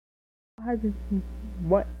What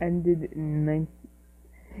what ended in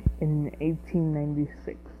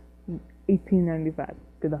 1896? 1895.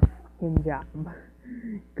 Good fucking job.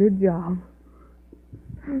 Good job.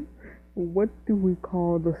 What do we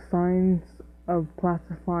call the science of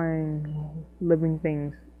classifying living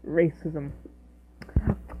things? Racism.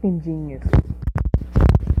 Fucking genius.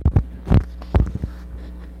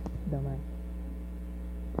 Dumbass.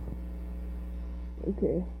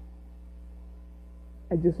 Okay.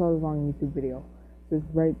 I just saw the wrong YouTube video. Just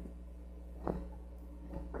right.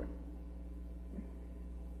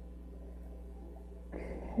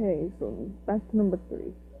 Okay, so back to number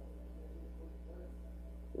 3.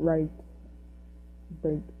 Right.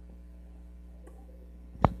 Break.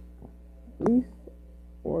 Least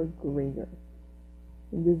or greater.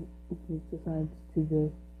 This decides to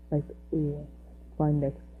just like find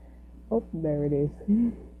next. Oh, there it is.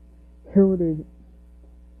 Here it is.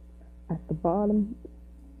 At the bottom,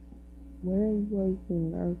 where was the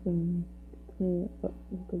American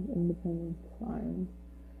independence signed?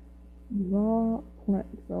 Draw plant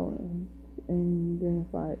zone and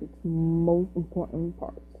identify its most important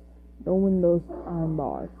parts. No windows on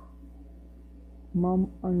bars.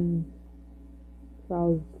 Mom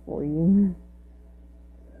unfouls for you.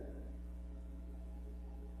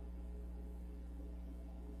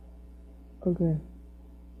 Okay.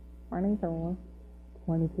 Finding someone.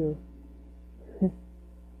 22.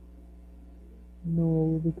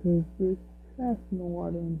 No, because there's fast in the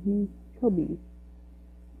water and he's chubby.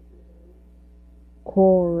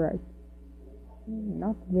 Correct.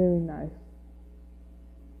 Not very nice.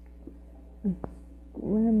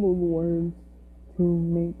 Scrambled words to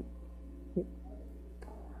make it.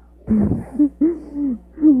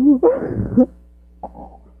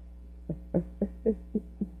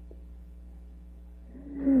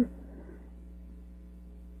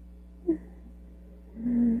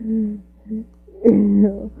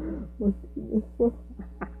 What's this for?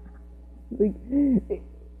 Like,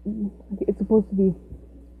 it's supposed to be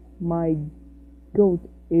my goat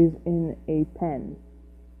is in a pen.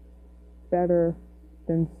 Better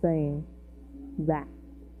than saying that.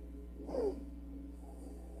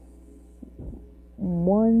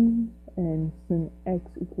 1 and sin x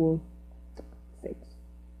equals 6.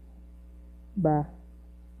 Bruh.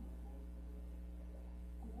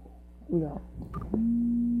 Yeah.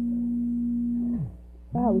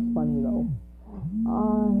 That was funny though. I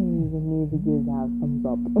even need to give that a thumbs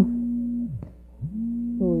up.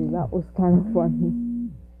 So that was kind of funny.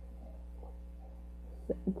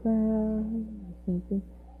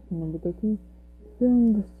 Number 13. Fill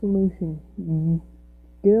in the solution.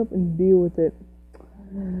 Get up and deal with it.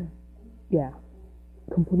 Yeah.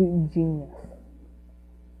 Complete genius.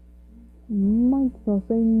 Mike saw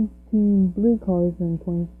 17 blue cars and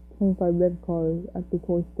 25 red cars at the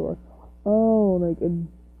toy store.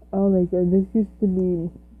 This used to be.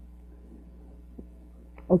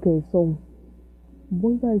 Okay, so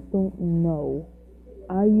what you guys don't know,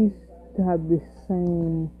 I used to have this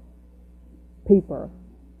same paper.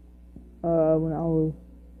 When I was,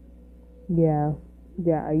 yeah,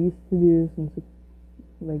 I used to do this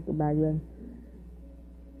like back then.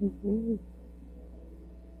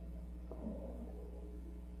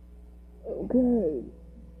 Okay.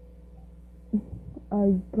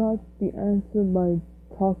 I got the answer by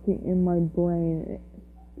talking in my brain,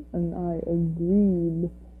 and I agreed.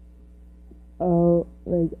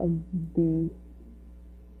 The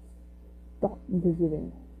stop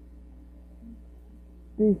visiting.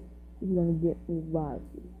 This is gonna get me violent.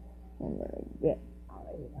 I'm gonna get out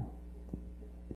of here.